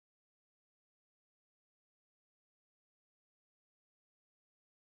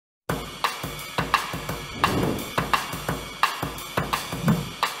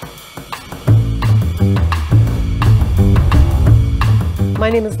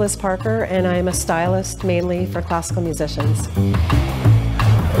My name is Liz Parker, and I am a stylist mainly for classical musicians.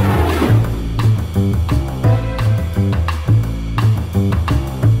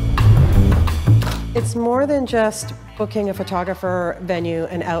 It's more than just booking a photographer, venue,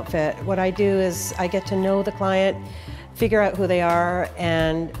 and outfit. What I do is I get to know the client, figure out who they are,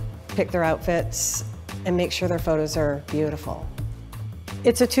 and pick their outfits, and make sure their photos are beautiful.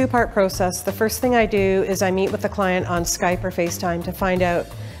 It's a two-part process. The first thing I do is I meet with the client on Skype or FaceTime to find out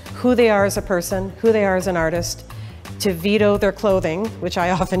who they are as a person, who they are as an artist, to veto their clothing, which I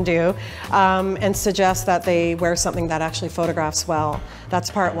often do, and suggest that they wear something that actually photographs well.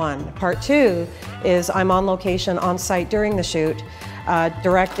 That's part one. Part two is I'm on location, on site during the shoot,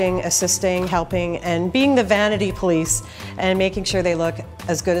 directing, assisting, helping, and being the vanity police and making sure they look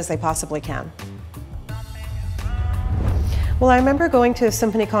as good as they possibly can. Well, I remember going to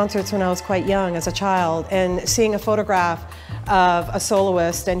symphony concerts when I was quite young as a child and seeing a photograph of a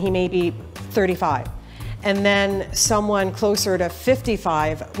soloist, and he may be 35. And then someone closer to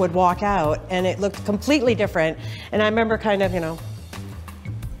 55 would walk out and it looked completely different. And I remember kind of,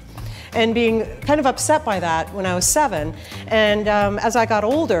 and being kind of upset by that when I was 7. And as I got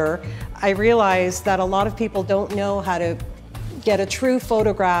older, I realized that a lot of people don't know how to get a true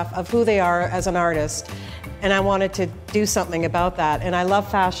photograph of who they are as an artist. And I wanted to do something about that. And I love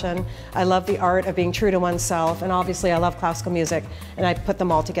fashion, I love the art of being true to oneself, and obviously I love classical music, and I put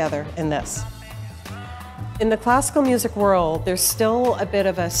them all together in this. In the classical music world, there's still a bit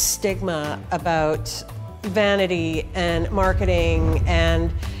of a stigma about vanity and marketing,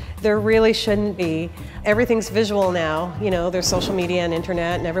 and there really shouldn't be. Everything's visual now, there's social media and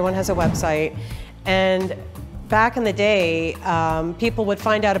internet, and everyone has a website. And back in the day, people would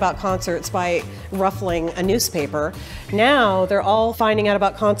find out about concerts by ruffling a newspaper. Now, they're all finding out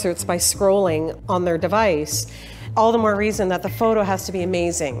about concerts by scrolling on their device. All the more reason that the photo has to be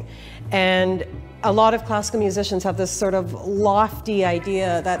amazing. And a lot of classical musicians have this sort of lofty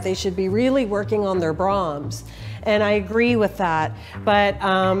idea that they should be really working on their Brahms. And I agree with that. But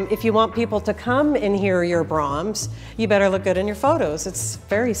if you want people to come and hear your Brahms, you better look good in your photos. It's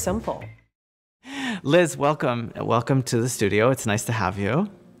very simple. Liz, welcome. Welcome to the studio. It's nice to have you.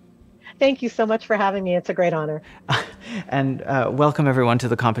 Thank you so much for having me. It's a great honor. And welcome everyone to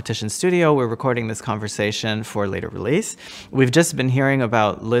the competition studio. We're recording this conversation for later release. We've just been hearing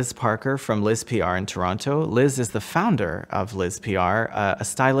about Liz Parker from LizPR in Toronto. Liz is the founder of LizPR, a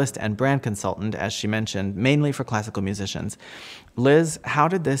stylist and brand consultant, as she mentioned, mainly for classical musicians. Liz, how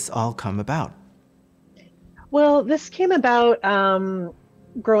did this all come about? Well, this came about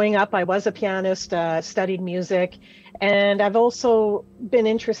growing up. I was a pianist, studied music, and I've also been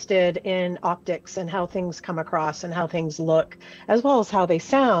interested in optics and how things come across and how things look, as well as how they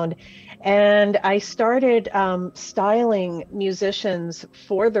sound. And I started styling musicians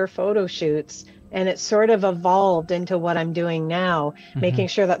for their photo shoots, and it sort of evolved into what I'm doing now, making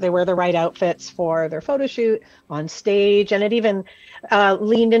sure that they wear the right outfits for their photo shoot, on stage, and it even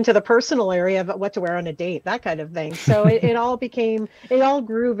leaned into the personal area of what to wear on a date, that kind of thing. So it all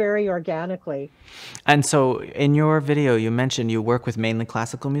grew very organically. And so in your video, you mentioned you work with mainly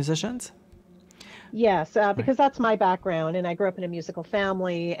classical musicians? Yes, because that's my background, and I grew up in a musical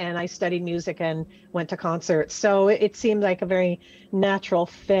family, and I studied music and went to concerts. So it seemed like a very natural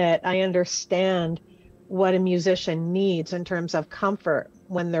fit. I understand what a musician needs in terms of comfort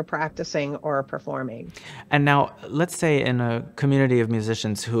when they're practicing or performing. And now, let's say in a community of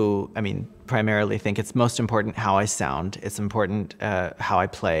musicians who, primarily think it's most important how I sound, it's important how I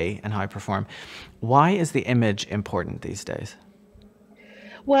play and how I perform. Why is the image important these days?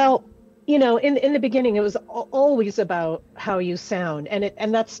 Well, in the beginning, it was always about how you sound,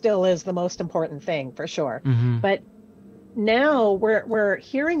 and that still is the most important thing for sure. But now we're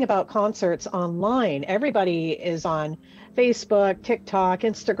hearing about concerts online. Everybody is on Facebook, TikTok,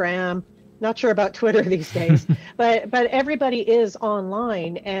 Instagram. Not sure about Twitter these days, but everybody is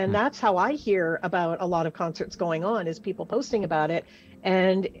online, and that's how I hear about a lot of concerts going on, is people posting about it.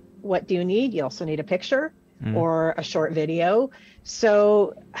 And what do you need? You also need a picture or a short video.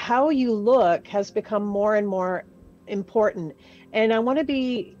 So how you look has become more and more important. And I want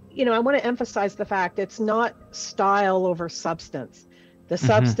to emphasize the fact it's not style over substance. The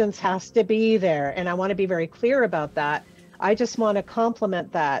substance has to be there. And I want to be very clear about that. I just want to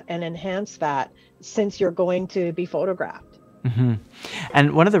complement that and enhance that since you're going to be photographed.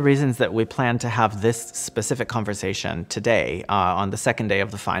 And one of the reasons that we plan to have this specific conversation today, on the second day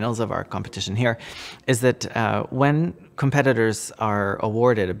of the finals of our competition here, is that when competitors are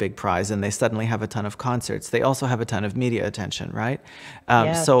awarded a big prize and they suddenly have a ton of concerts, they also have a ton of media attention, right?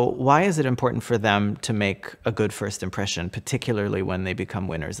 Yes. So why is it important for them to make a good first impression, particularly when they become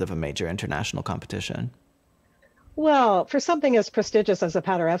winners of a major international competition? Well, for something as prestigious as a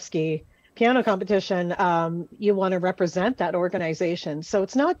Paderewski piano competition, you want to represent that organization. So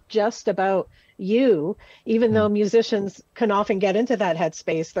it's not just about you, even though musicians can often get into that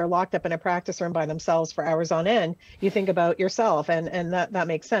headspace. They're locked up in a practice room by themselves for hours on end. You think about yourself, and that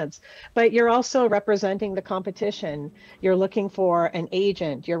makes sense. But you're also representing the competition. You're looking for an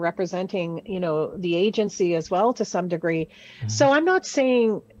agent. You're representing, the agency as well to some degree. So I'm not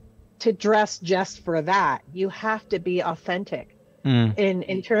saying to dress just for that. You have to be authentic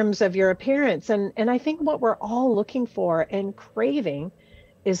in terms of your appearance. And I think what we're all looking for and craving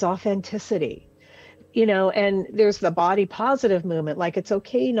is authenticity. And there's the body positive movement, like it's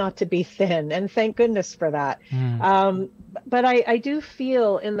okay not to be thin, and thank goodness for that. But I do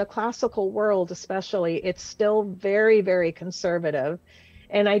feel in the classical world especially, it's still very, very conservative.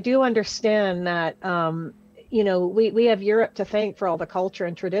 And I do understand that we have Europe to thank for all the culture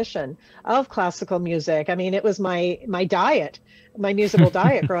and tradition of classical music. I mean, it was my diet, my musical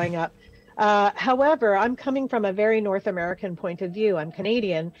diet growing up. However, I'm coming from a very North American point of view. I'm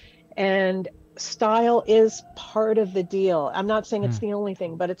Canadian, and style is part of the deal. I'm not saying it's the only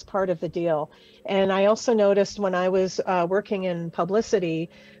thing, but it's part of the deal. And I also noticed when I was working in publicity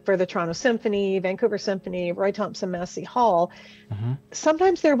for the Toronto Symphony, Vancouver Symphony, Roy Thompson Massey Hall,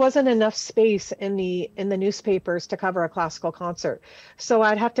 sometimes there wasn't enough space in the newspapers to cover a classical concert. So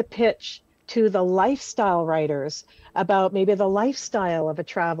I'd have to pitch to the lifestyle writers about maybe the lifestyle of a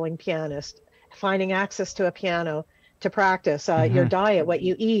traveling pianist, finding access to a piano to practice, your diet, what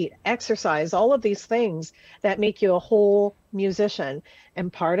you eat, exercise, all of these things that make you a whole musician.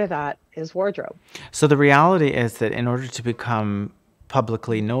 And part of that is wardrobe. So the reality is that in order to become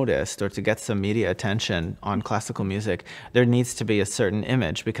publicly noticed or to get some media attention on classical music, there needs to be a certain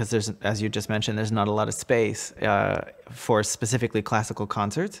image, because there's, as you just mentioned, there's not a lot of space for specifically classical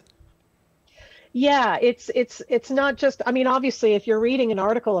concerts. Yeah, it's not just, I mean, obviously, if you're reading an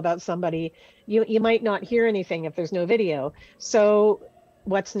article about somebody, you might not hear anything if there's no video. So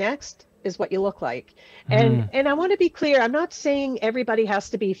what's next is what you look like. And I want to be clear, I'm not saying everybody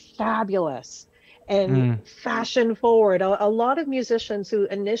has to be fabulous and fashion forward. A lot of musicians who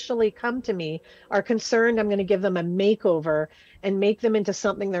initially come to me are concerned I'm going to give them a makeover and make them into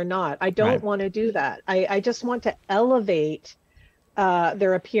something they're not. I don't want to do that. I just want to elevate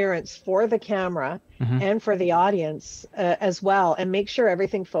their appearance for the camera and for the audience as well, and make sure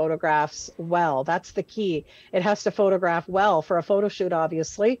everything photographs well. That's the key. It has to photograph well for a photo shoot,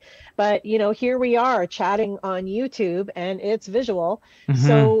 obviously. But, here we are chatting on YouTube and it's visual.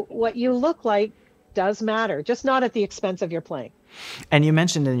 So what you look like does matter, just not at the expense of your playing. And you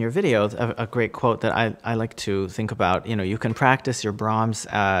mentioned in your video a great quote that I like to think about. You can practice your Brahms,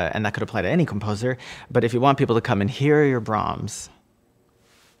 and that could apply to any composer, but if you want people to come and hear your Brahms,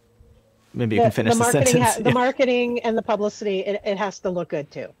 maybe you can finish the sentence. The marketing and the publicity, it has to look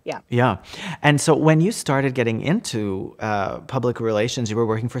good too. Yeah. Yeah. And so when you started getting into public relations, you were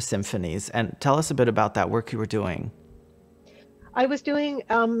working for symphonies. And tell us a bit about that work you were doing. I was doing,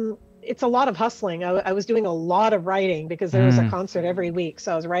 it's a lot of hustling. I was doing a lot of writing because there was a concert every week.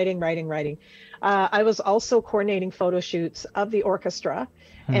 So I was writing. I was also coordinating photo shoots of the orchestra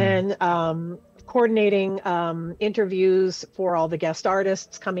and coordinating interviews for all the guest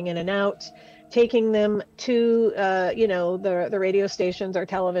artists coming in and out, taking them to the radio stations or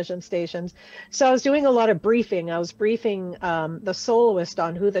television stations. So I was doing a lot of briefing. I was briefing the soloist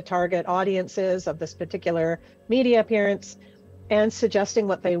on who the target audience is of this particular media appearance, and suggesting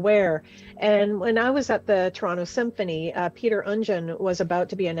what they wear. And when I was at the Toronto Symphony, Peter Ungen was about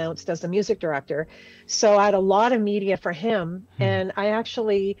to be announced as the music director. So I had a lot of media for him, and I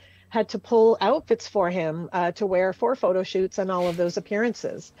actually had to pull outfits for him to wear for photo shoots and all of those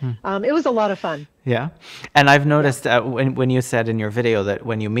appearances. It was a lot of fun. Yeah. And I've noticed when you said in your video that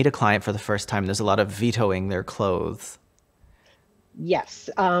when you meet a client for the first time, there's a lot of vetoing their clothes. Yes.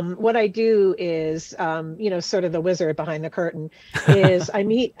 What I do is, sort of the wizard behind the curtain, is I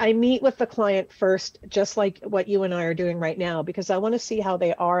meet with the client first, just like what you and I are doing right now, because I want to see how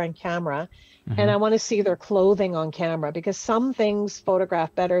they are on camera. And I want to see their clothing on camera, because some things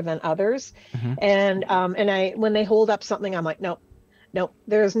photograph better than others. And when they hold up something, I'm like, no,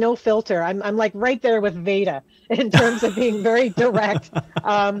 there's no filter. I'm like right there with Veda in terms of being very direct.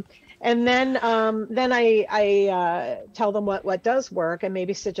 And then I tell them what does work and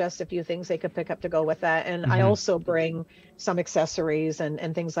maybe suggest a few things they could pick up to go with that. And I also bring some accessories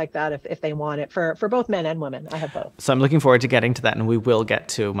and things like that if they want it for both men and women. I have both. So I'm looking forward to getting to that, and we will get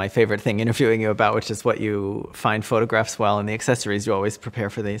to my favorite thing interviewing you about, which is what you find photographs well and the accessories you always prepare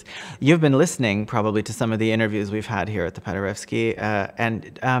for these. You've been listening probably to some of the interviews we've had here at the Paderewski,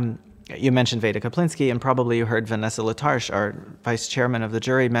 and you mentioned Veda Kaplinsky, and probably you heard Vanessa Latarche, our vice chairman of the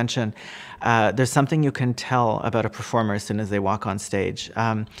jury, mention there's something you can tell about a performer as soon as they walk on stage.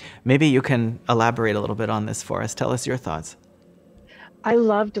 Maybe you can elaborate a little bit on this for us. Tell us your thoughts. I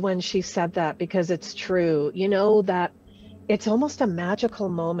loved when she said that because it's true. You know, that it's almost a magical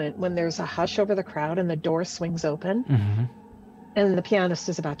moment when there's a hush over the crowd and the door swings open and the pianist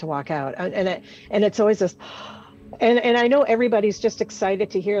is about to walk out. And it's always this... And I know everybody's just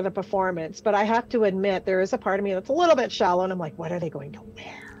excited to hear the performance, but I have to admit there is a part of me that's a little bit shallow, and I'm like, what are they going to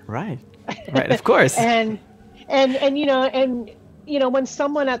wear? Right, of course. and when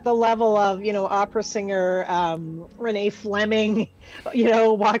someone at the level of opera singer Renee Fleming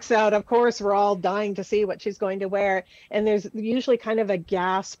walks out, of course we're all dying to see what she's going to wear, and there's usually kind of a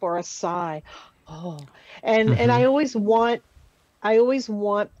gasp or a sigh. And I always want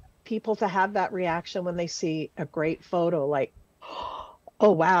people to have that reaction when they see a great photo, like,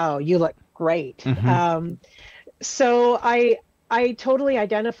 oh wow, you look great. So I totally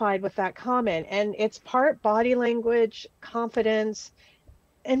identified with that comment, and it's part body language, confidence,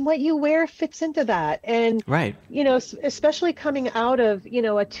 and what you wear fits into that. And especially coming out of a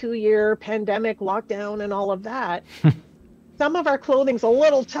 2-year pandemic lockdown and all of that, some of our clothing's a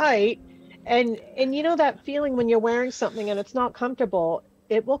little tight, and that feeling when you're wearing something and it's not comfortable,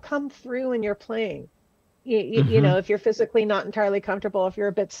 it will come through in your playing. If you're physically not entirely comfortable, if you're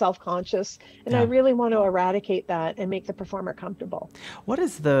a bit self-conscious, and I really want to eradicate that and make the performer comfortable. What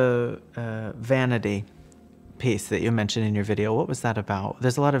is the vanity piece that you mentioned in your video? What was that about?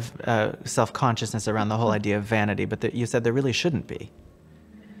 There's a lot of self-consciousness around the whole idea of vanity, but you said there really shouldn't be.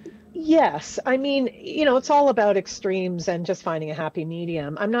 Yes. I mean, it's all about extremes and just finding a happy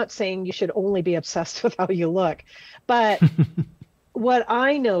medium. I'm not saying you should only be obsessed with how you look, but what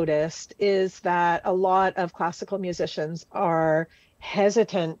I noticed is that a lot of classical musicians are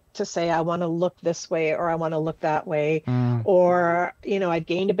hesitant to say, I want to look this way, or I want to look that way, or, I've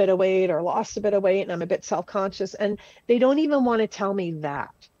gained a bit of weight or lost a bit of weight and I'm a bit self-conscious. And they don't even want to tell me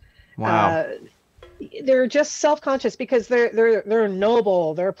that. Wow. They're just self-conscious because they're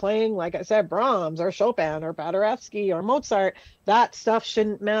noble. They're playing, like I said, Brahms or Chopin or Paderewski or Mozart. That stuff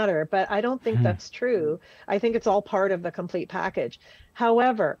shouldn't matter. But I don't think that's true. I think it's all part of the complete package.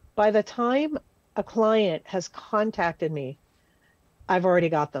 However, by the time a client has contacted me, I've already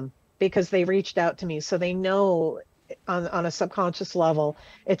got them because they reached out to me. So they know on a subconscious level,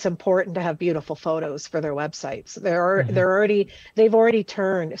 it's important to have beautiful photos for their websites. They've already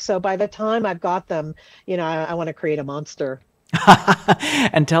turned. So by the time I've got them, I want to create a monster.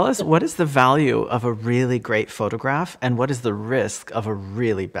 And tell us, what is the value of a really great photograph, and what is the risk of a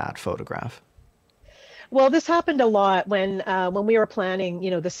really bad photograph? Well, this happened a lot when we were planning,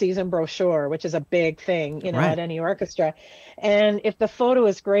 the season brochure, which is a big thing, at any orchestra. And if the photo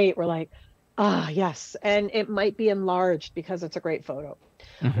is great, we're like, yes. And it might be enlarged because it's a great photo.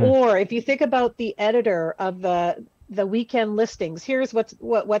 Or if you think about the editor of the weekend listings, here's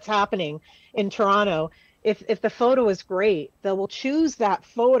what's happening in Toronto. If the photo is great, they will choose that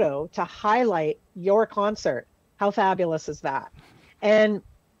photo to highlight your concert. How fabulous is that? And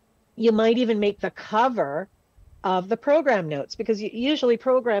you might even make the cover of the program notes, because usually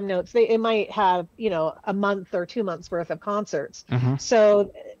program notes, it might have, a month or 2 months worth of concerts.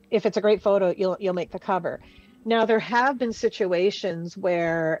 So if it's a great photo, you'll make the cover. Now, there have been situations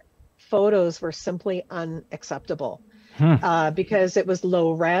where photos were simply unacceptable because it was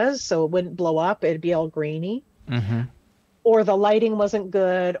low res, so it wouldn't blow up. It'd be all grainy. Or the lighting wasn't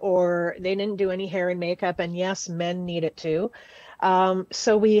good, or they didn't do any hair and makeup. And yes, men need it too.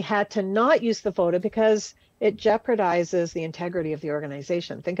 So we had to not use the photo because it jeopardizes the integrity of the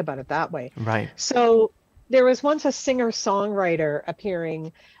organization. Think about it that way. Right. So there was once a singer-songwriter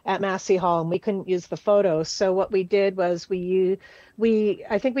appearing at Massey Hall, and we couldn't use the photo. So what we did was I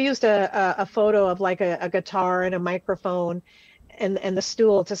think we used a photo of like a guitar and a microphone and the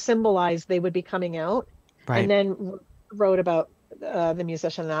stool to symbolize they would be coming out. Right. And then wrote about the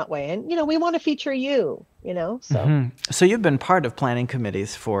musician that way. And, we want to feature you, so. So you've been part of planning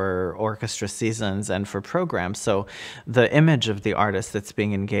committees for orchestra seasons and for programs. So the image of the artist that's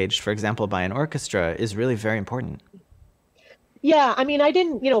being engaged, for example, by an orchestra is really very important. Yeah, I mean, I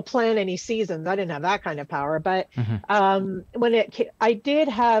didn't, plan any seasons. I didn't have that kind of power, but I did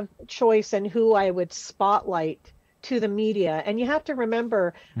have choice in who I would spotlight to the media. And you have to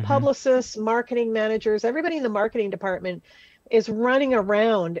remember, Hmm. publicists, marketing managers, everybody in the marketing department is running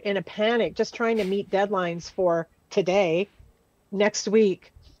around in a panic, just trying to meet deadlines for today, next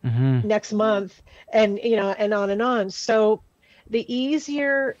week, Hmm. next month, and and on and on. So the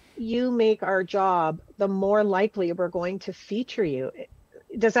easier you make our job, the more likely we're going to feature you.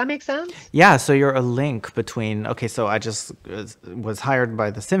 Does that make sense? Yeah, so you're a link between, okay, so I just was hired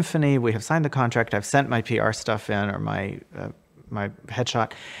by the symphony. We have signed the contract. I've sent my PR stuff in, or my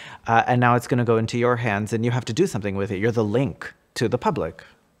headshot, and now it's going to go into your hands, and you have to do something with it. You're the link to the public.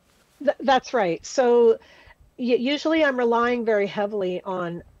 That's right. So usually I'm relying very heavily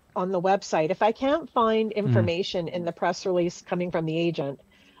on the website. If I can't find Mm. information in the press release coming from the agent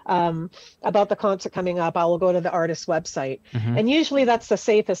about the concert coming up, I will go to the artist's website. Hmm. And usually that's the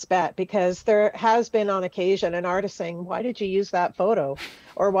safest bet, because there has been on occasion an artist saying, "Why did you use that photo?"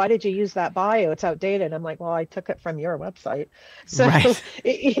 Or "Why did you use that bio? It's outdated." I'm like, "Well, I took it from your website." So, Right.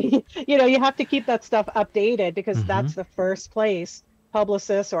 you have to keep that stuff updated, because Hmm. that's the first place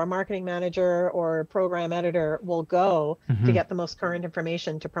publicist or a marketing manager or program editor will go to Hmm. get the most current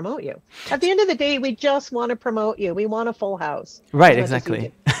information to promote you. At the end of the day, we just want to promote you. We want a full house Right, as much as you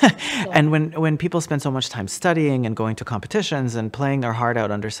do. exactly. Yeah. And when people spend so much time studying and going to competitions and playing their heart out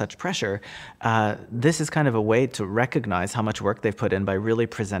under such pressure, this is kind of a way to recognize how much work they've put in by really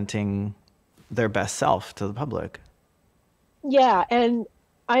presenting their best self to the public. Yeah, and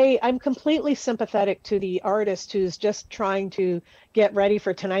I'm completely sympathetic to the artist who's just trying to get ready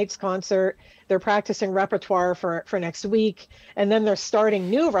for tonight's concert. They're practicing repertoire for next week, and then they're starting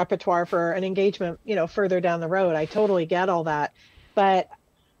new repertoire for an engagement, further down the road. I totally get all that. But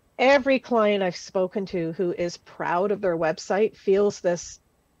every client I've spoken to who is proud of their website feels this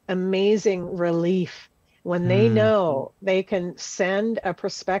amazing relief when they Mm, know they can send a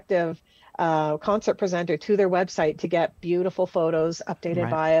prospective concert presenter to their website to get beautiful photos, updated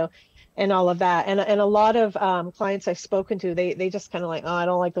right. bio, and all of that. And a lot of clients I've spoken to, they just kind of like, "Oh, I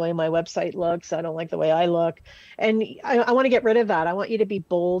don't like the way my website looks. I don't like the way I look." And I want to get rid of that. I want you to be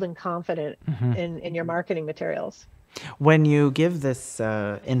bold and confident Hmm. in your marketing materials. When you give this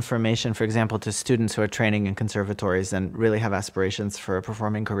information, for example, to students who are training in conservatories and really have aspirations for a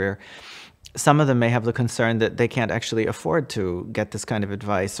performing career, some of them may have the concern that they can't actually afford to get this kind of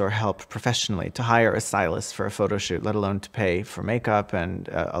advice or help professionally, to hire a stylist for a photo shoot, let alone to pay for makeup and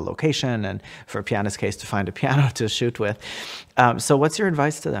a location, and for a pianist case to find a piano to shoot with. So what's your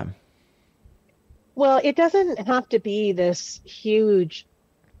advice to them? Well, it doesn't have to be this huge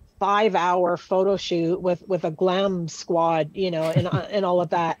 5-hour photo shoot with a glam squad, and all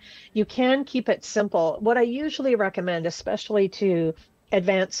of that. You can keep it simple. What I usually recommend, especially to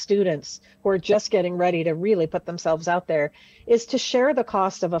advanced students who are just getting ready to really put themselves out there, is to share the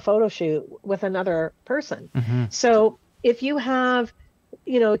cost of a photo shoot with another person. Hmm. So if you have,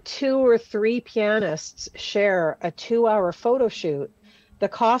 2 or 3 pianists share a 2-hour photo shoot, the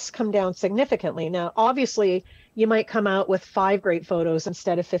costs come down significantly. Now, obviously, you might come out with 5 great photos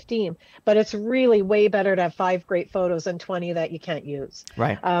instead of 15, but it's really way better to have 5 great photos than 20 that you can't use.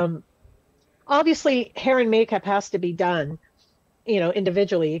 Right. Obviously, hair and makeup has to be done,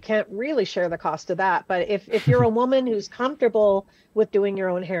 individually. You can't really share the cost of that. But if you're a woman who's comfortable with doing your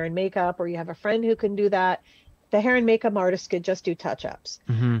own hair and makeup, or you have a friend who can do that, the hair and makeup artist could just do touch-ups.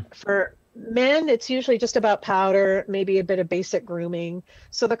 Hmm. For men, it's usually just about powder, maybe a bit of basic grooming.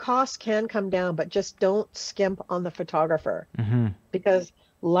 So the cost can come down, but just don't skimp on the photographer, Hmm. because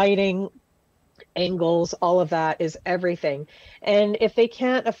lighting, angles, all of that is everything. And if they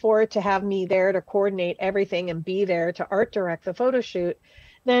can't afford to have me there to coordinate everything and be there to art direct the photo shoot,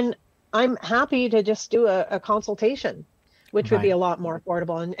 then I'm happy to just do a consultation, which would be Right. a lot more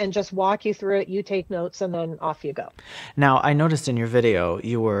affordable, and just walk you through it. You take notes, and then off you go. Now, I noticed in your video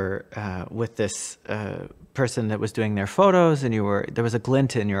you were with this person that was doing their photos, and there was a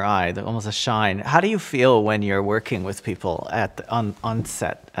glint in your eye, almost a shine. How do you feel when you're working with people on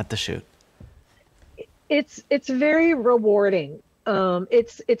set at the shoot? It's very rewarding.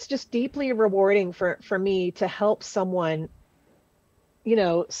 It's just deeply rewarding for me to help someone,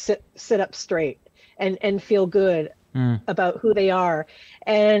 sit up straight and feel good Mm. about who they are.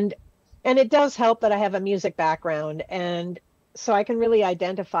 And it does help that I have a music background, and so I can really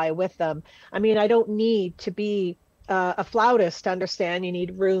identify with them. I mean, I don't need to be a flautist to understand you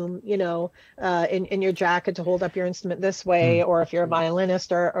need room, in your jacket to hold up your instrument this way, Mm. or if you're a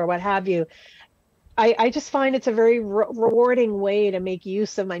violinist or what have you. I just find it's a very rewarding way to make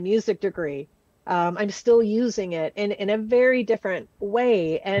use of my music degree. I'm still using it in a very different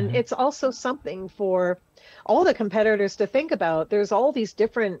way. And it's also something for all the competitors to think about. There's all these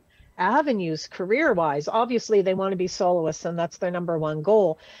different avenues career-wise. Obviously, they want to be soloists, and that's their number one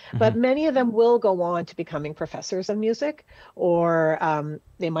goal. But many of them will go on to becoming professors of music, or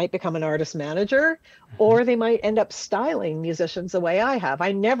they might become an artist manager, or they might end up styling musicians the way I have.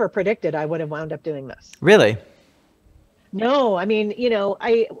 I never predicted I would have wound up doing this. Really? No, I mean,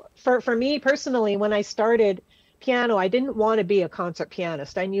 for me personally, when I started piano, I didn't want to be a concert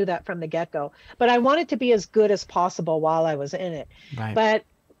pianist. I knew that from the get-go, but I wanted to be as good as possible while I was in it. Right. But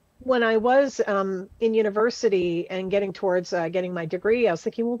when I was in university and getting towards getting my degree, I was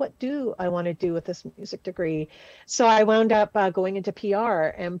thinking, well, what do I want to do with this music degree? So I wound up going into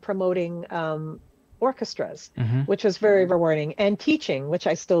PR and promoting orchestras, which was very rewarding, and teaching, which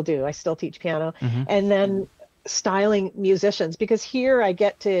I still do. I still teach piano, and then styling musicians, because here I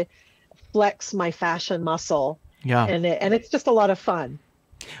get to flex my fashion muscle. Yeah. And it's just a lot of fun.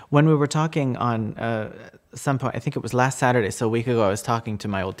 When we were talking on some point, I think it was last Saturday, so a week ago, I was talking to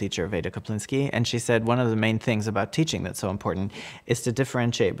my old teacher, Veda Kaplinski, and she said one of the main things about teaching that's so important is to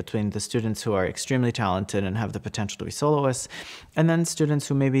differentiate between the students who are extremely talented and have the potential to be soloists, and then students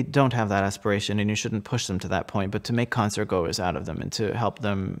who maybe don't have that aspiration, and you shouldn't push them to that point, but to make concert goers out of them and to help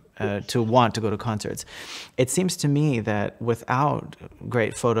them to want to go to concerts. It seems to me that without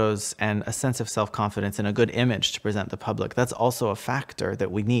great photos and a sense of self-confidence and a good image to present the public, that's also a factor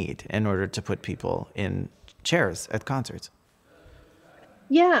that we need in order to put people in chairs at concerts.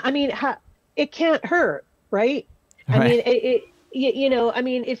 Yeah, I mean, it can't hurt, right? I mean,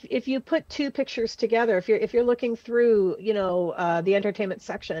 if you put two pictures together, if you're looking through, the entertainment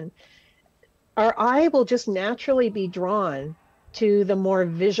section, our eye will just naturally be drawn to the more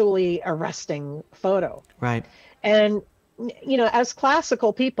visually arresting photo. Right. And as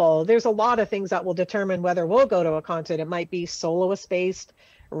classical people, there's a lot of things that will determine whether we'll go to a concert. It might be soloist based,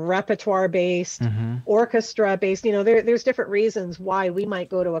 repertoire based, orchestra based. There's different reasons why we might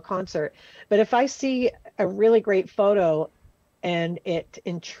go to a concert. But if I see a really great photo and it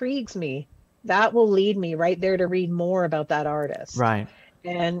intrigues me, that will lead me right there to read more about that artist. Right.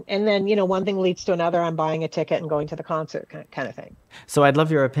 And then, one thing leads to another. I'm buying a ticket and going to the concert kind of thing. So I'd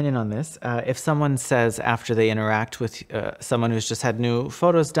love your opinion on this. If someone says after they interact with someone who's just had new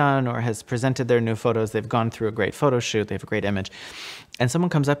photos done or has presented their new photos, they've gone through a great photo shoot, they have a great image, and someone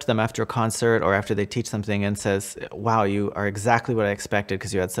comes up to them after a concert or after they teach something and says, wow, you are exactly what I expected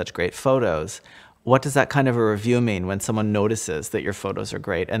because you had such great photos. What does that kind of a review mean when someone notices that your photos are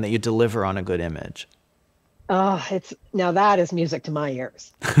great and that you deliver on a good image? Oh, now that is music to my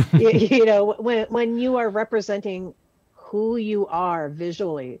ears. When you are representing who you are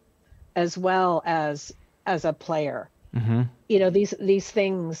visually, as well as a player, these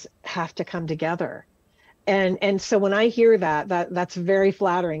things have to come together. And so when I hear that's very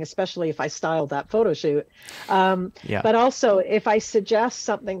flattering, especially if I styled that photo shoot. But also if I suggest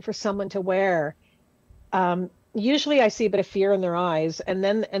something for someone to wear, usually I see a bit of fear in their eyes, and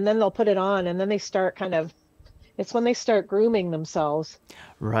then they'll put it on, and then they start it's when they start grooming themselves.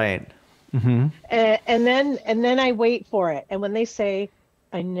 Right. And then I wait for it. And when they say,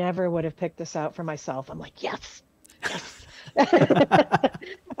 I never would have picked this out for myself, I'm like, yes.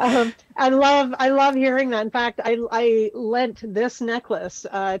 I love hearing that. In fact, I lent this necklace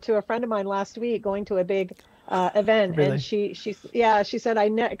to a friend of mine last week going to a big event. Really? And she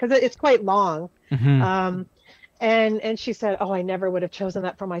said, because it's quite long. And she said, oh, I never would have chosen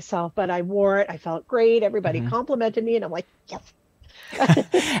that for myself, but I wore it. I felt great. Everybody complimented me. And I'm like, yes.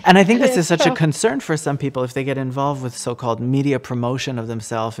 And I think this is such a concern for some people if they get involved with so-called media promotion of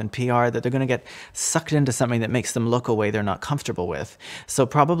themselves and PR, that they're going to get sucked into something that makes them look a way they're not comfortable with. So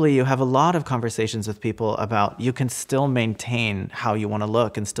probably you have a lot of conversations with people about you can still maintain how you want to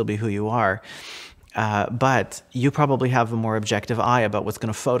look and still be who you are. But you probably have a more objective eye about what's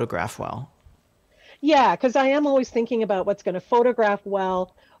going to photograph well. Yeah, because I am always thinking about what's going to photograph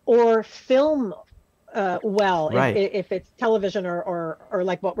well or film well, right. if it's television or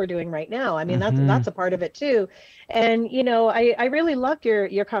like what we're doing right now. I mean, that's a part of it too. And, I really loved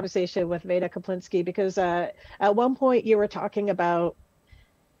your conversation with Veda Kaplinski, because at one point you were talking about,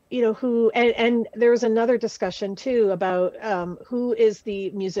 who, and there was another discussion too about who is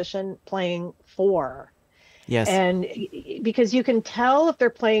the musician playing for. Yes. And because you can tell if they're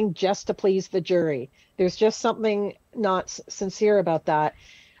playing just to please the jury. There's just something not sincere about that.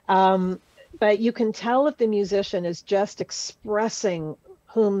 But you can tell if the musician is just expressing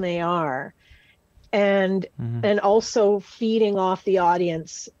whom they are and also feeding off the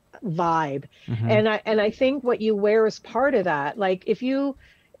audience vibe. And I think what you wear is part of that. Like if you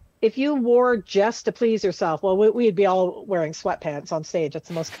if you wore just to please yourself, well, we'd be all wearing sweatpants on stage. It's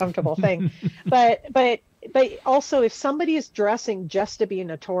the most comfortable thing. But also, if somebody is dressing just to be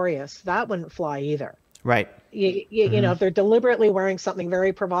notorious, that wouldn't fly either. Right. You know, if they're deliberately wearing something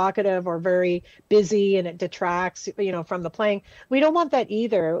very provocative or very busy and it detracts, you know, from the playing, we don't want that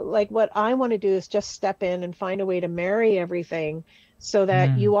either. Like, what I want to do is just step in and find a way to marry everything so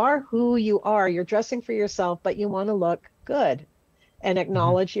that you are who you are. You're dressing for yourself, but you want to look good and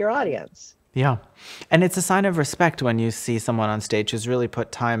acknowledge your audience. Yeah. And it's a sign of respect when you see someone on stage who's really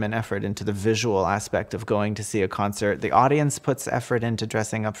put time and effort into the visual aspect of going to see a concert. The audience puts effort into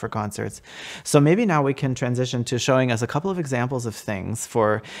dressing up for concerts. So maybe now we can transition to showing us a couple of examples of things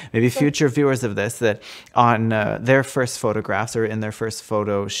for maybe future viewers of this that on their first photographs or in their first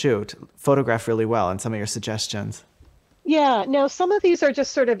photo shoot, photograph really well, and some of your suggestions. Yeah, now some of these are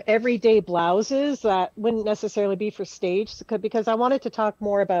just sort of everyday blouses that wouldn't necessarily be for stage, because I wanted to talk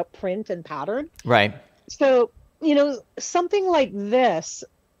more about print and pattern. Right. So, you know, something like this,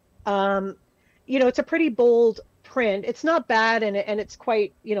 you know, it's a pretty bold print. It's not bad and it's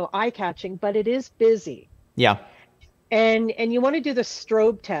quite, you know, eye-catching, but it is busy. Yeah. And you want to do the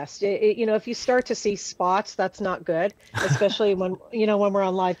strobe test. You know, if you start to see spots, that's not good, especially when, you know, when we're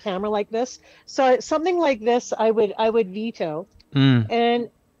on live camera like this. So something like this, I would veto. And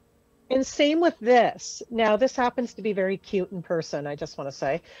same with this. Now, this happens to be very cute in person, I just want to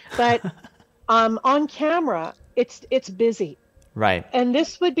say, but on camera, it's busy. Right. And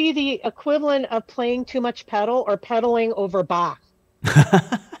this would be the equivalent of playing too much pedal or pedaling over Bach.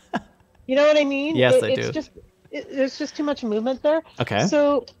 You know what I mean? Yes, I do. There's just too much movement there. Okay.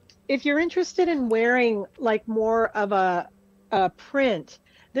 So if you're interested in wearing like more of a print,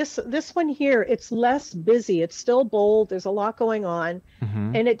 this one here, it's less busy. It's still bold. There's a lot going on,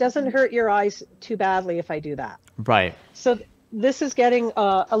 and it doesn't hurt your eyes too badly if I do that. Right. So this is getting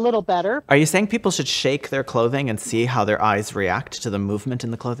a little better. Are you saying people should shake their clothing and see how their eyes react to the movement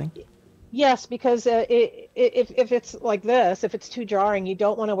in the clothing? Yes, because if it's like this, if it's too jarring, you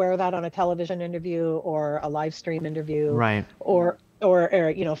don't want to wear that on a television interview or a live stream interview, right? Or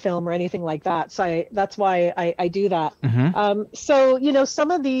you know, film or anything like that. So that's why I do that. So you know,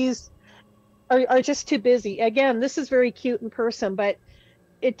 some of these are just too busy. Again, this is very cute in person, but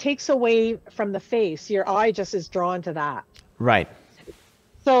it takes away from the face. Your eye just is drawn to that. Right.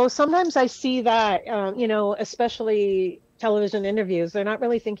 So sometimes I see that, you know, especially television interviews, they're not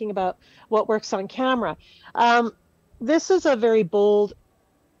really thinking about what works on camera. This is a very bold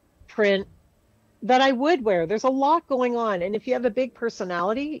print that I would wear. There's a lot going on, and if you have a big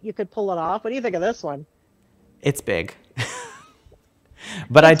personality, you could pull it off. What do you think of this one? It's big,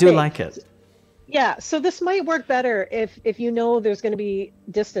 but I do like it. Yeah, so this might work better if you know there's going to be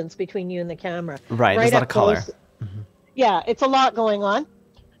distance between you and the camera. Right, there's a lot of color. Yeah, it's a lot going on.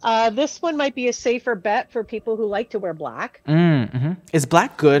 This one might be a safer bet for people who like to wear black. Is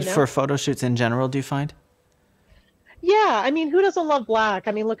black good for photo shoots in general, do you find? Yeah, I mean, who doesn't love black?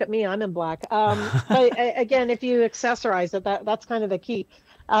 I mean, look at me, I'm in black. But again, if you accessorize it, that's kind of the key.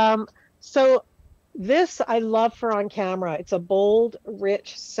 So this I love for on camera. It's a bold,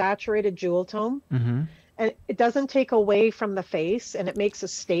 rich, saturated jewel tone. And it doesn't take away from the face, and it makes a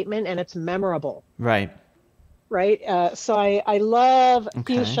statement, and it's memorable. Right. Right. So I love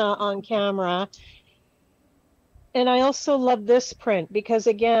fuchsia on camera. And I also love this print because,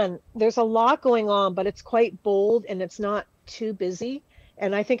 again, there's a lot going on, but it's quite bold and it's not too busy.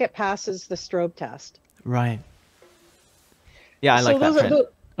 And I think it passes the strobe test. Right. Yeah, I like that print.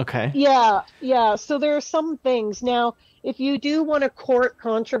 Okay. Yeah. Yeah. So there are some things. Now, if you do want to court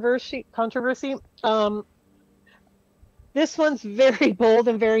controversy, this one's very bold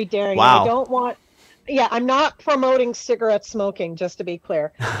and very daring. Wow. I don't want... Yeah, I'm not promoting cigarette smoking, just to be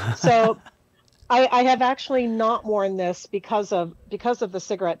clear. So I have actually not worn this because of the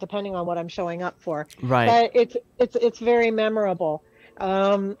cigarette, depending on what I'm showing up for. Right. But it's very memorable.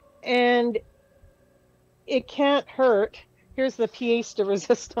 And it can't hurt. Here's the pièce de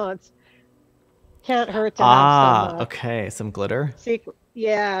résistance. Can't hurt to have some... okay. Some glitter?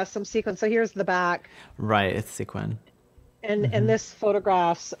 Some sequin. So here's the back. Right, it's sequin. And this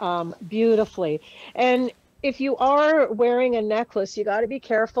photographs beautifully. And if you are wearing a necklace, you got to be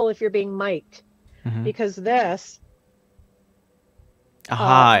careful if you're being mic'd, because this.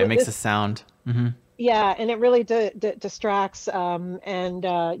 It makes a sound. Yeah, and it really distracts, and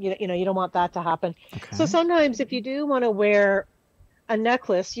you know you don't want that to happen. Okay. So sometimes if you do want to wear a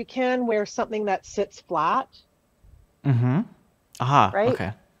necklace, you can wear something that sits flat. Right.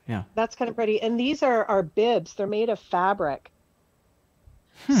 Okay. Yeah. That's kind of pretty. And these are bibs. They're made of fabric.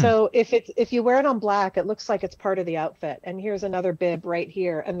 So if you wear it on black, it looks like it's part of the outfit. And here's another bib right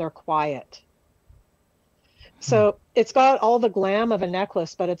here, and they're quiet. So it's got all the glam of a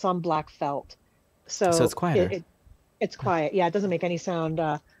necklace, but it's on black felt. So it's quieter. It's quiet. Yeah, it doesn't make any sound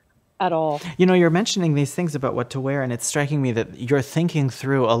at all. You know, you're mentioning these things about what to wear, and it's striking me that you're thinking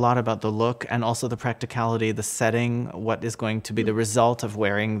through a lot about the look and also the practicality, the setting, what is going to be the result of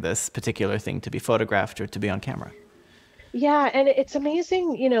wearing this particular thing to be photographed or to be on camera. Yeah, and it's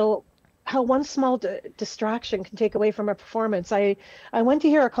amazing, you know, how one small distraction can take away from a performance. I went to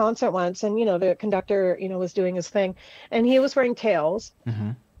hear a concert once, and, you know, the conductor, you know, was doing his thing, and he was wearing tails.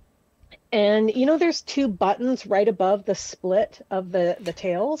 And, you know, there's two buttons right above the split of the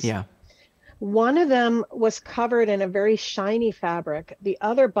tails. Yeah. One of them was covered in a very shiny fabric. The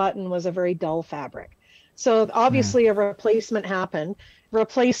other button was a very dull fabric. So obviously a replacement happened,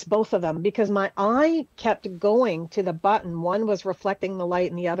 replaced both of them, because my eye kept going to the button. One was reflecting the light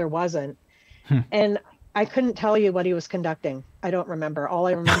and the other wasn't. And I couldn't tell you what he was conducting. I don't remember. All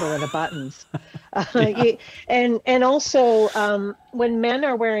I remember were the buttons. And also when men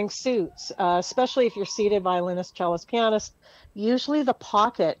are wearing suits, especially if you're seated, violinist, cellist, pianist, usually the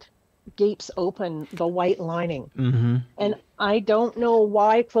pocket gapes open, the white lining. And I don't know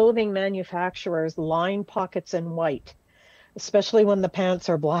why clothing manufacturers line pockets in white, especially when the pants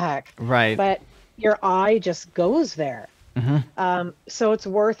are black. Right. But your eye just goes there. So it's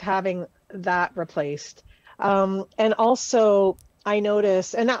worth having that replaced. And also I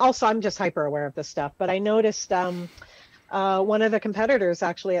noticed, and also I'm just hyper aware of this stuff, but I noticed one of the competitors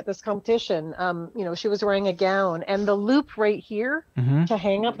actually at this competition, you know, she was wearing a gown, and the loop right here to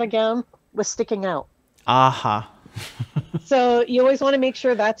hang up the gown was sticking out. So you always want to make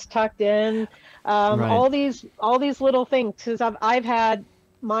sure that's tucked in. All these little things, because I've had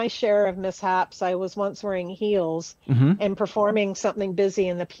my share of mishaps. I was once wearing heels and performing something busy,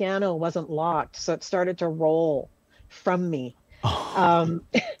 and the piano wasn't locked, so it started to roll from me.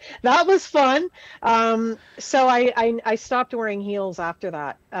 That was fun. So I stopped wearing heels after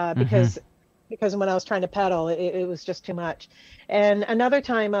that because when I was trying to pedal, it was just too much. And another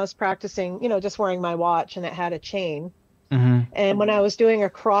time I was practicing, you know, just wearing my watch, and it had a chain. And when I was doing a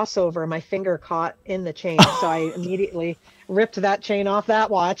crossover, my finger caught in the chain. So I immediately ripped that chain off that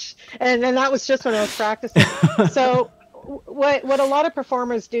watch. And then that was just when I was practicing. So what a lot of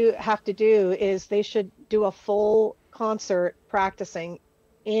performers have to do is they should do a full concert practicing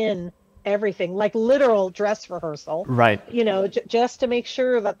in everything, like literal dress rehearsal. Right. You know, just to make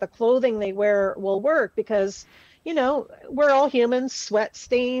sure that the clothing they wear will work, because you know, we're all humans, sweat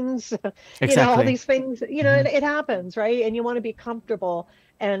stains, you know, all these things, you know, it happens, right? And you want to be comfortable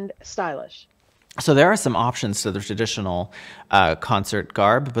and stylish. So there are some options to the traditional concert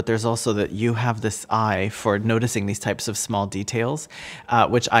garb, but there's also that you have this eye for noticing these types of small details,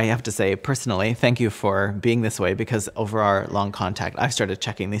 which I have to say personally, thank you for being this way, because over our long contact, I've started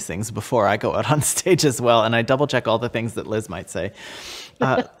checking these things before I go out on stage as well, and I double check all the things that Liz might say.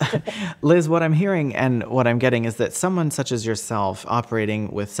 Liz, what I'm hearing and what I'm getting is that someone such as yourself,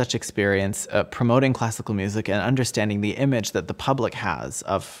 operating with such experience, promoting classical music and understanding the image that the public has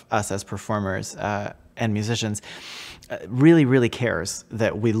of us as performers and musicians, really, really cares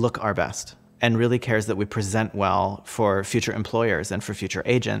that we look our best, and really cares that we present well for future employers and for future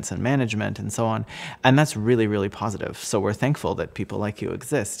agents and management and so on. And that's really, really positive. So we're thankful that people like you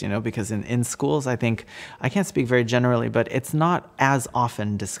exist, you know, because in schools, I think, I can't speak very generally, but it's not as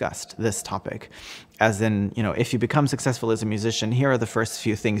often discussed, this topic. As in, you know, if you become successful as a musician, here are the first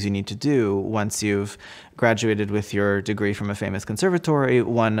few things you need to do once you've graduated with your degree from a famous conservatory,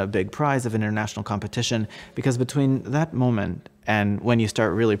 won a big prize of an international competition, because between that moment and when you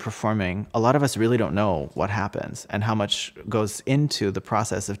start really performing, a lot of us really don't know what happens and how much goes into the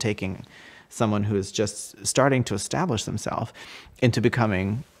process of taking someone who is just starting to establish themselves into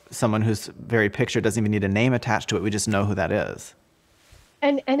becoming someone whose very picture doesn't even need a name attached to it. We just know who that is.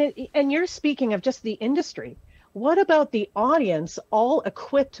 And you're speaking of just the industry. What about the audience, all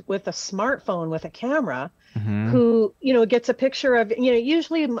equipped with a smartphone with a camera, who, you know, gets a picture of, you know,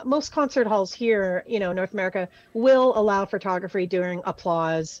 usually most concert halls here, you know, North America will allow photography during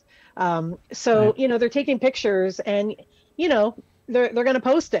applause. So, you know, they're taking pictures, and, you know, they're going to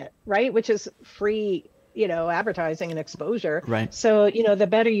post it, right? Which is free, you know, advertising and exposure. Right. So, you know, the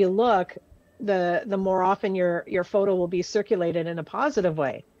better you look, the more often your photo will be circulated in a positive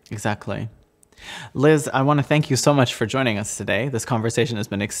way. Exactly. Liz, I want to thank you so much for joining us today. This conversation has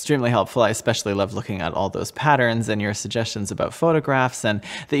been extremely helpful. I especially love looking at all those patterns and your suggestions about photographs, and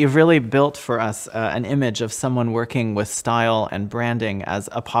that you've really built for us an image of someone working with style and branding as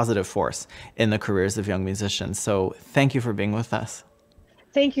a positive force in the careers of young musicians. So thank you for being with us.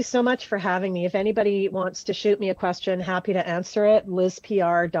 Thank you so much for having me. If anybody wants to shoot me a question, happy to answer it.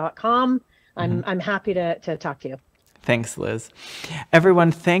 LizPR.com. I'm happy to talk to you. Thanks, Liz.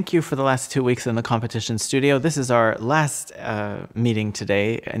 Everyone, thank you for the last 2 weeks in the competition studio. This is our last meeting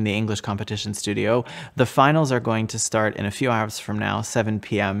today in the English competition studio. The finals are going to start in a few hours from now, 7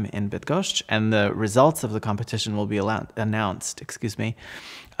 p.m. in Bydgoszcz, and the results of the competition will be announced,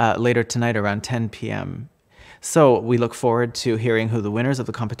 later tonight around 10 p.m. So we look forward to hearing who the winners of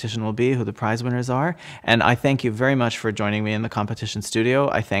the competition will be, who the prize winners are. And I thank you very much for joining me in the competition studio.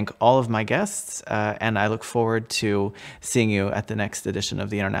 I thank all of my guests, and I look forward to seeing you at the next edition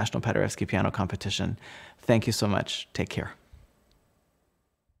of the International Paderewski Piano Competition. Thank you so much. Take care.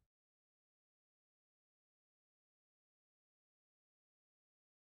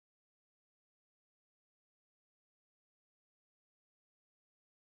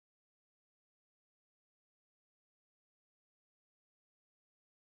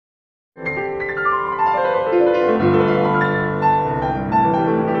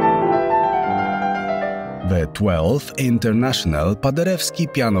 The 12th International Paderewski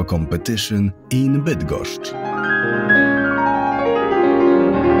Piano Competition in Bydgoszcz.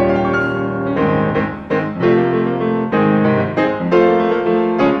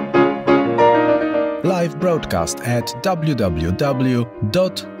 Live broadcast at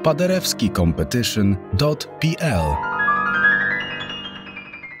www.paderewskicompetition.pl.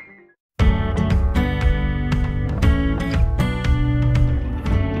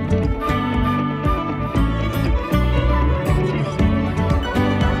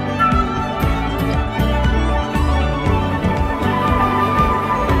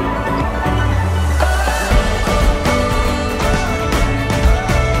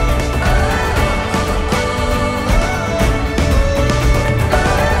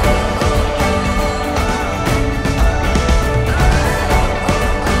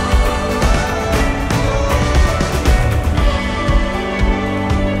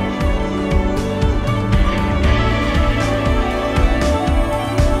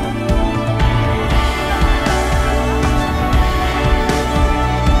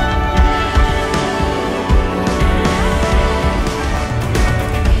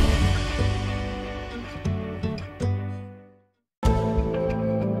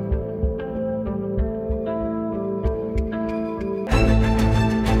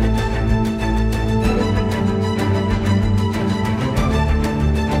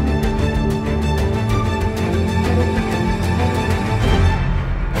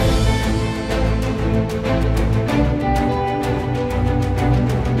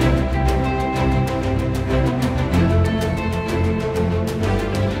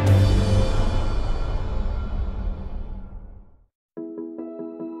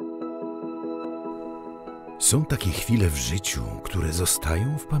 Są takie chwile w życiu, które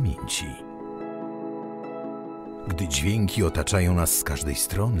zostają w pamięci. Gdy dźwięki otaczają nas z każdej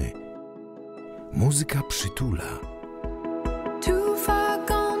strony, muzyka przytula. Too far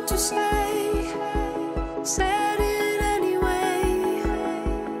gone to stay, said it anyway.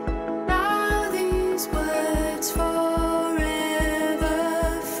 Now these words forever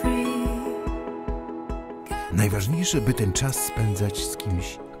free. Najważniejsze, by ten czas spędzać z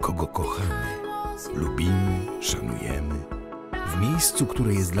kimś, kogo kochamy, lubimy, szanujemy, w miejscu,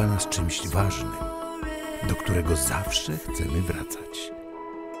 które jest dla nas czymś ważnym, do którego zawsze chcemy wracać.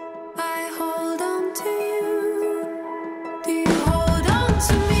 I hold on to you. Do you hold on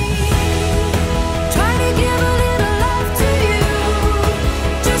to me? Try to give a little love to you,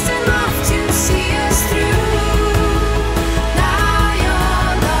 just enough to see us through. Now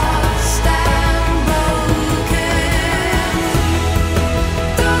you're lost and broken.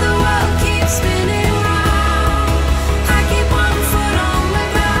 Though the world keeps spinning round, I keep one foot on the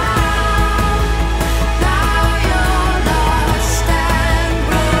ground. Now you're lost and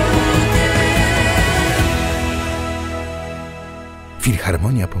broken.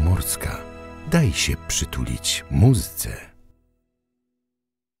 Filharmonia Pomorska. Daj się przytulić muzyce.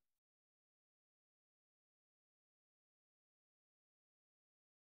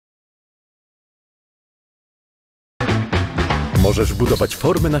 Możesz budować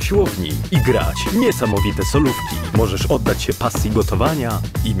formy na siłowni i grać niesamowite solówki. Możesz oddać się pasji gotowania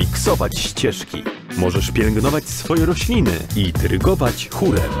i miksować ścieżki. Możesz pielęgnować swoje rośliny i dyrygować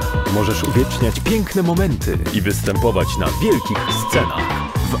chórem. Możesz uwieczniać piękne momenty i występować na wielkich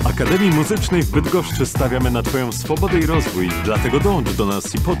scenach. W Akademii Muzycznej w Bydgoszczy stawiamy na Twoją swobodę i rozwój, dlatego dołącz do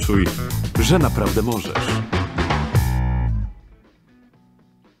nas i poczuj, że naprawdę możesz.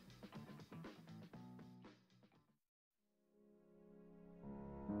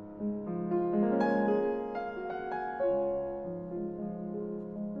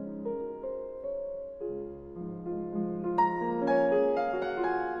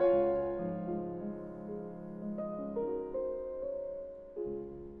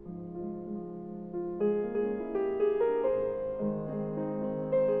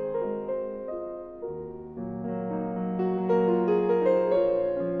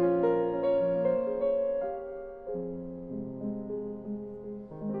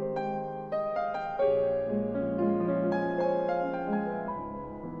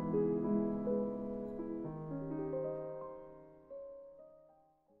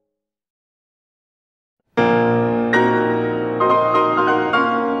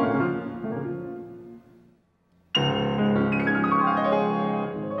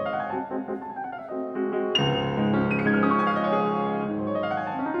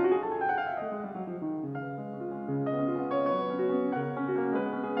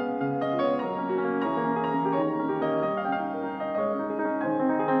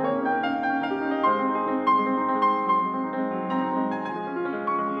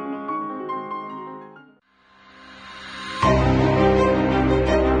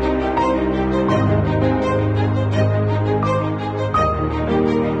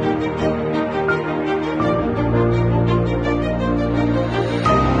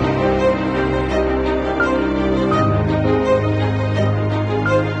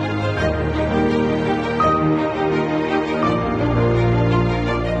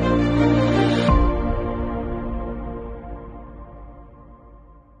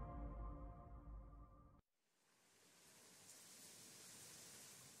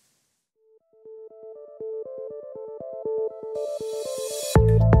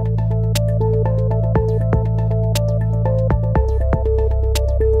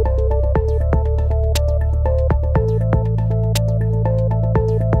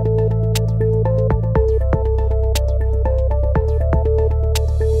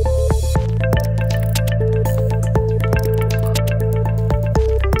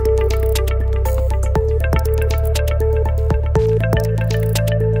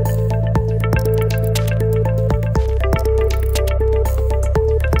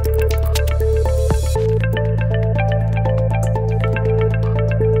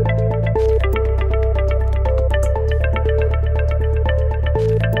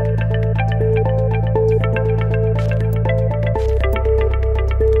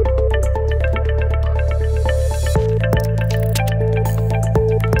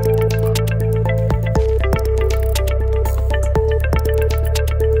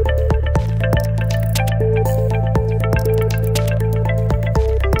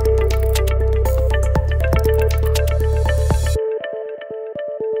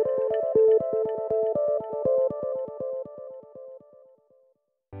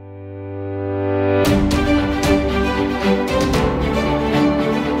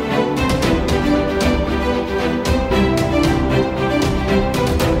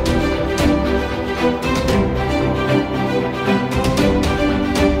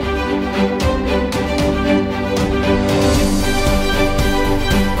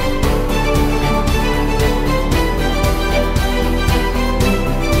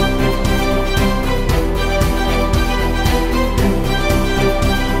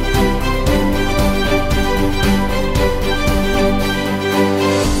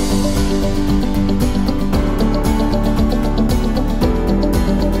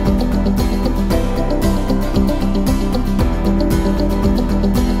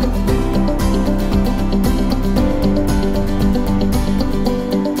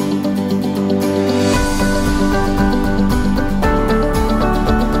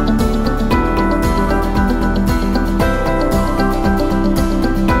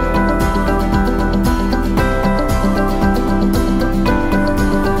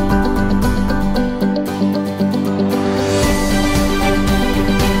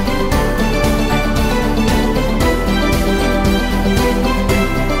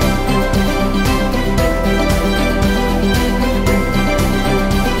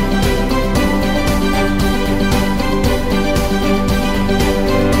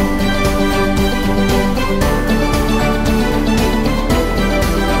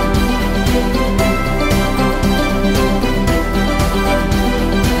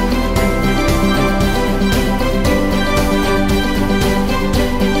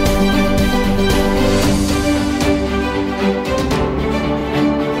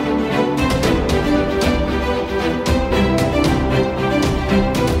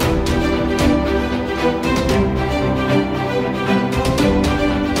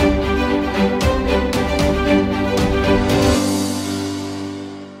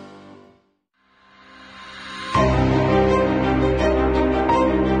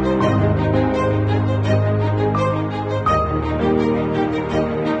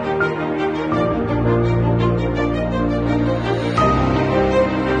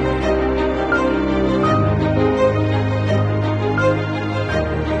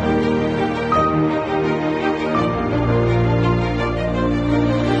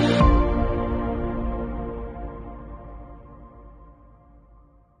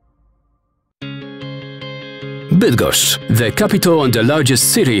 Bydgoszcz, the capital and the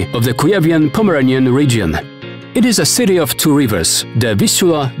largest city of the Kujawian Pomeranian region. It is a city of two rivers, the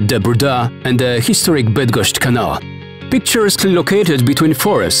Vistula, the Duda, and the historic Bydgoszcz Canal. Picturesquely located between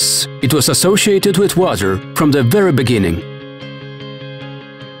forests, it was associated with water from the very beginning.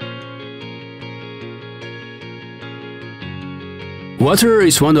 Water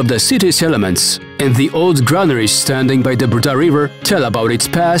is one of the city's elements, and the old granaries standing by the Duda river tell about its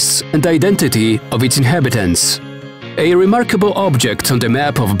past and the identity of its inhabitants. A remarkable object on the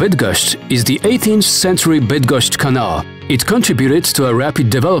map of Bydgoszcz is the 18th century Bydgoszcz Canal. It contributed to a rapid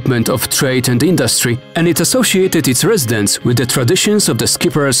development of trade and industry, and it associated its residents with the traditions of the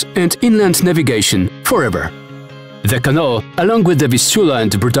skippers and inland navigation forever. The canal, along with the Vistula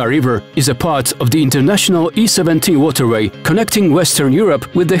and Duda river, is a part of the international E17 waterway connecting Western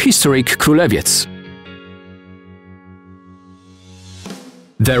Europe with the historic Królewiec.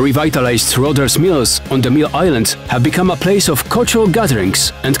 The revitalized Roder's Mills on the Mill Island have become a place of cultural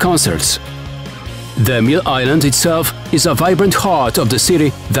gatherings and concerts. The Mill Island itself is a vibrant heart of the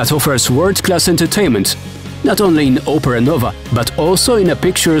city that offers world-class entertainment, not only in opera nova, but also in a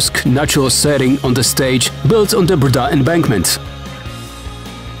picturesque natural setting on the stage built on the Duda embankment.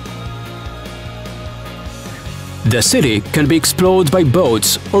 The city can be explored by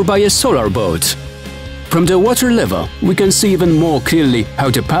boats or by a solar boat. From the water level, we can see even more clearly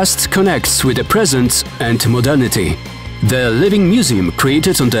how the past connects with the present and modernity. The living museum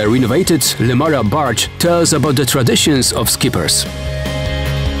created on the renovated Lemara barge tells about the traditions of skippers.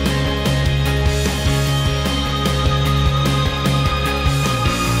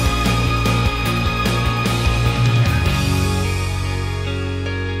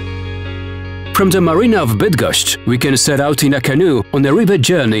 From the marina of Bydgoszcz, we can set out in a canoe on a river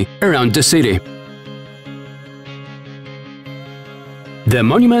journey around the city. The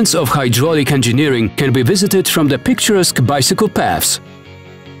monuments of hydraulic engineering can be visited from the picturesque bicycle paths.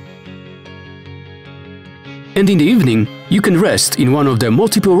 And in the evening, you can rest in one of the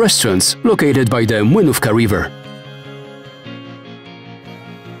multiple restaurants located by the Młynówka River.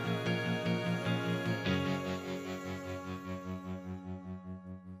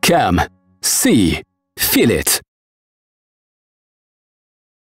 Come, see, feel it.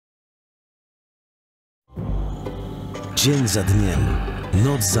 Dzień za dniem,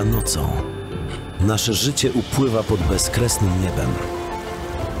 noc za nocą. Nasze życie upływa pod bezkresnym niebem.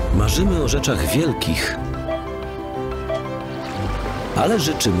 Marzymy o rzeczach wielkich, ale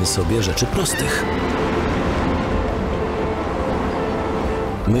życzymy sobie rzeczy prostych.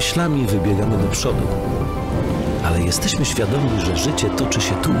 Myślami wybiegamy do przodu, ale jesteśmy świadomi, że życie toczy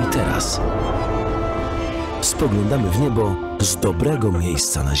się tu i teraz. Spoglądamy w niebo z dobrego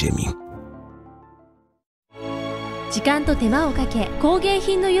miejsca na ziemi. 時間と手間をかけ工芸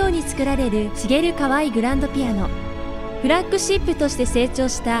品のように作られる茂河合グランドピアノ。フラッグシップとして成長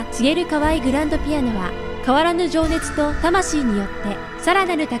した茂河合グランドピアノは変わらぬ情熱と魂によってさら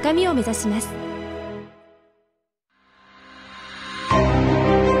なる高みを目指します。